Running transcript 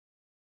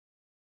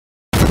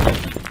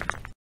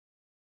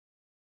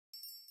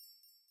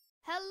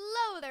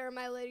Hello there,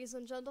 my ladies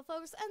and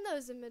gentlefolks, and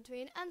those in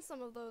between, and some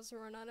of those who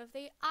are none of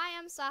thee. I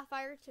am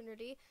Sapphire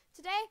Trinity.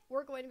 Today,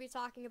 we're going to be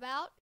talking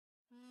about...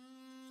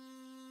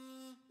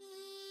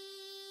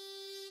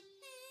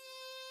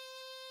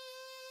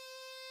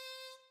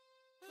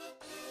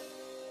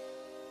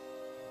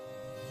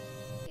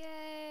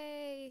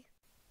 Yay!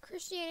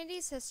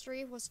 Christianity's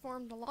history was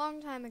formed a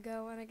long time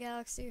ago in a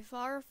galaxy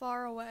far,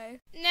 far away.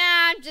 Nah,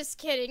 I'm just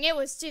kidding. It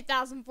was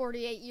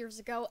 2048 years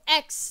ago.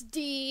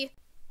 XD!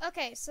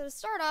 Okay, so to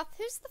start off,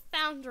 who's the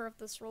founder of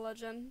this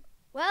religion?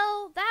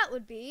 Well, that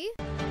would be...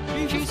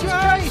 Jesus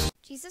Christ!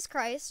 Jesus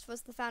Christ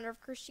was the founder of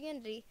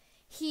Christianity.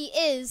 He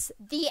is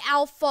the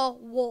Alpha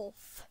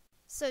Wolf.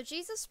 So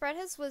Jesus spread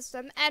his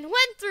wisdom and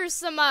went through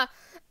some,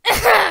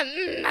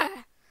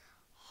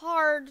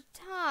 hard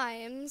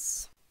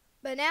times.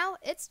 But now,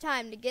 it's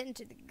time to get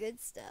into the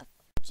good stuff.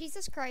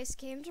 Jesus Christ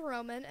came to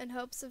Rome in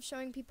hopes of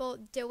showing people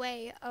the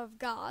way of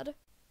God.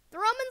 The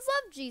Romans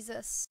loved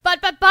Jesus. But,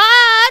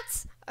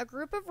 a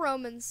group of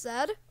Romans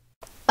said,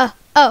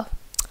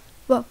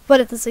 well, what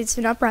if this leads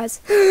to an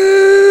uprising?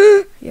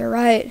 You're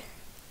right.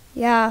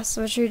 Yeah,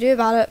 so what should we do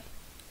about it?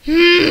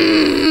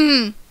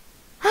 Hey,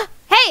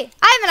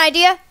 I have an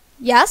idea.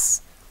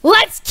 Yes?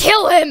 Let's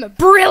kill him!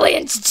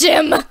 Brilliant,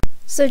 Jim!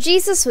 So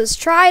Jesus was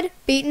tried,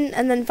 beaten,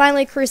 and then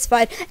finally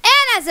crucified.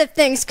 And as if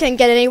things couldn't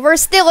get any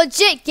worse, they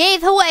legit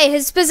gave away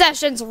his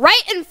possessions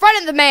right in front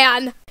of the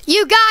man.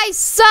 You guys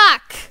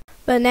suck!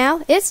 But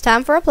now, it's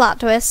time for a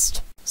plot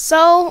twist.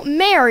 So,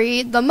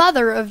 Mary, the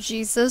mother of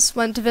Jesus,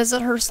 went to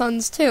visit her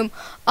son's tomb.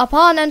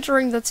 Upon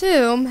entering the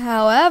tomb,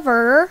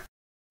 however...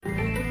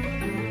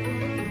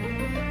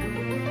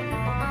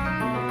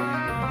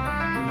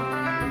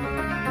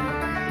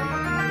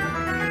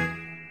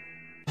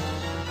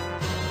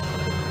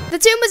 the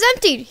tomb was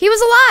emptied. He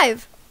was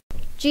alive.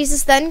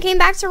 Jesus then came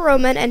back to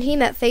Rome and he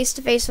met face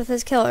to face with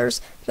his killers.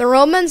 The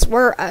Romans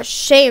were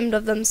ashamed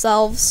of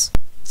themselves.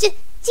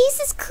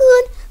 Jesus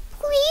Kun,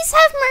 please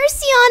have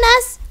mercy on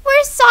us.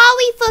 We're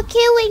sorry for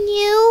killing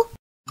you.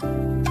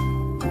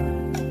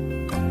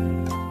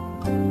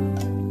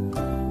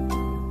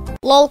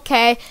 Lolk.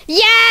 Yay!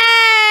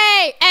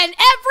 And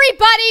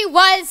everybody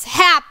was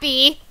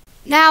happy.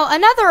 Now,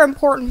 another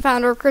important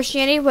founder of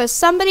Christianity was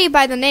somebody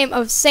by the name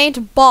of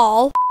Saint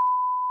Paul.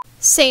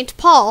 Saint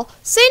Paul.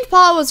 Saint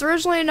Paul was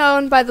originally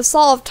known by the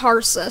Saul of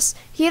Tarsus.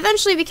 He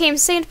eventually became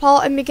Saint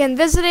Paul and began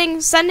visiting,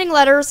 sending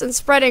letters, and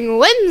spreading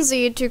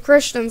whimsy to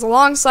Christians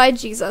alongside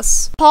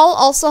Jesus. Paul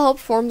also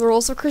helped form the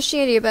rules of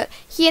Christianity a bit.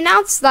 He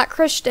announced that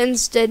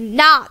Christians did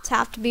not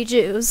have to be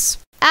Jews.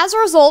 As a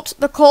result,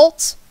 the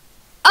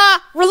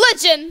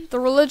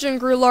religion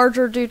grew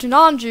larger due to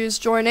non-Jews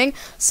joining,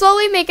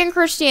 slowly making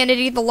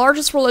Christianity the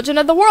largest religion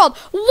in the world.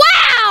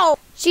 Wow!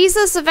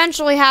 Jesus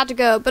eventually had to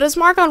go, but his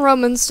mark on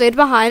Romans stayed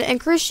behind, and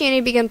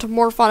Christianity began to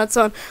morph on its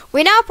own.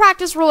 We now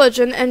practice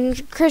religion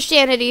and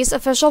Christianity's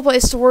official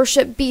place to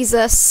worship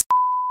Jesus.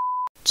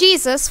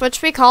 Jesus,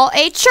 which we call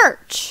a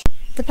church.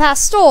 The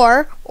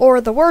pastor,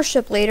 or the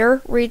worship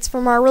leader, reads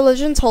from our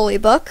religion's holy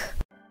book.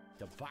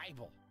 The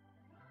Bible.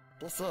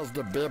 This is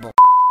the Bible.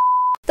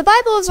 The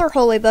Bible is our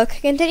holy book,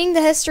 containing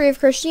the history of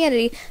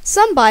Christianity.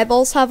 Some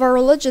Bibles have our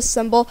religious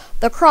symbol,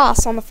 the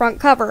cross, on the front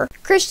cover.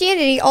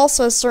 Christianity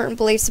also has certain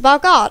beliefs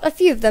about God. A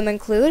few of them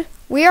include: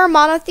 we are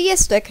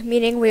monotheistic,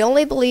 meaning we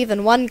only believe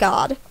in one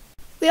God.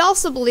 We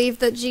also believe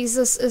that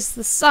Jesus is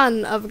the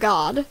Son of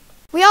God.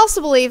 We also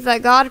believe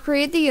that God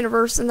created the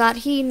universe and that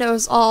He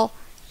knows all.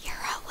 You're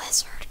a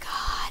wizard,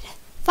 God.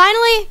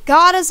 Finally,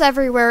 God is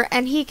everywhere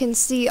and He can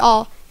see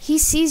all. He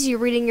sees you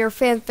reading your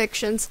fan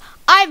fictions.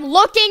 I'm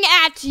looking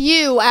at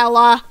you,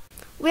 Ella!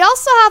 We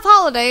also have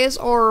holidays,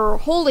 or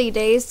holy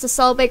days, to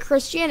celebrate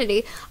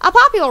Christianity. A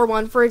popular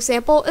one, for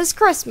example, is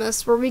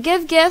Christmas, where we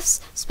give gifts,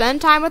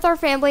 spend time with our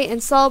family,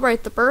 and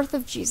celebrate the birth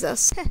of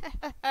Jesus.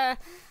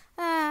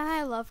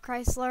 I love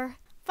Chrysler.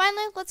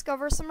 Finally, let's go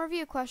over some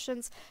review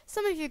questions.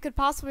 Some of you could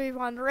possibly be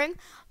wondering,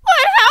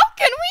 but how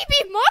can we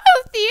be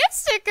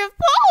monotheistic if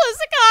Paul is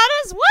a god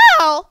as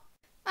well?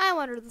 I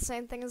wondered the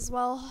same thing as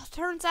well.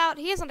 Turns out,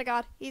 he isn't a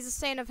god. He's a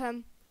saint of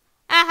him.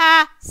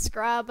 Aha!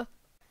 Scrub.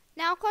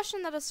 Now, a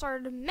question that has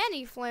started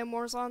many flame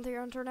wars on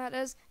the internet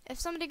is, if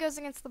somebody goes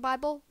against the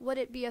Bible, would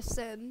it be a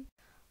sin?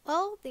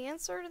 Well, the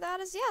answer to that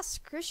is yes.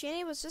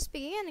 Christianity was just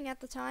beginning at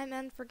the time,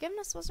 and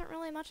forgiveness wasn't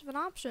really much of an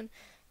option.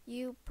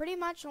 You pretty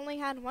much only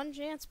had one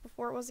chance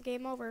before it was a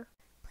game over.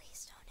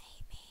 Please don't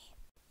hate me.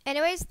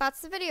 Anyways,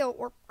 that's the video,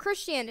 or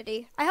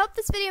Christianity. I hope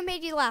this video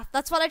made you laugh.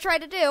 That's what I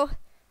tried to do.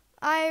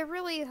 I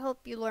really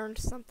hope you learned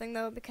something,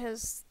 though,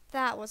 because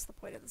that was the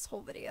point of this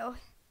whole video.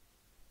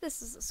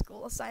 This is a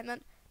school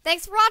assignment.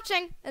 Thanks for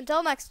watching!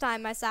 Until next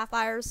time, my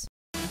Sapphires.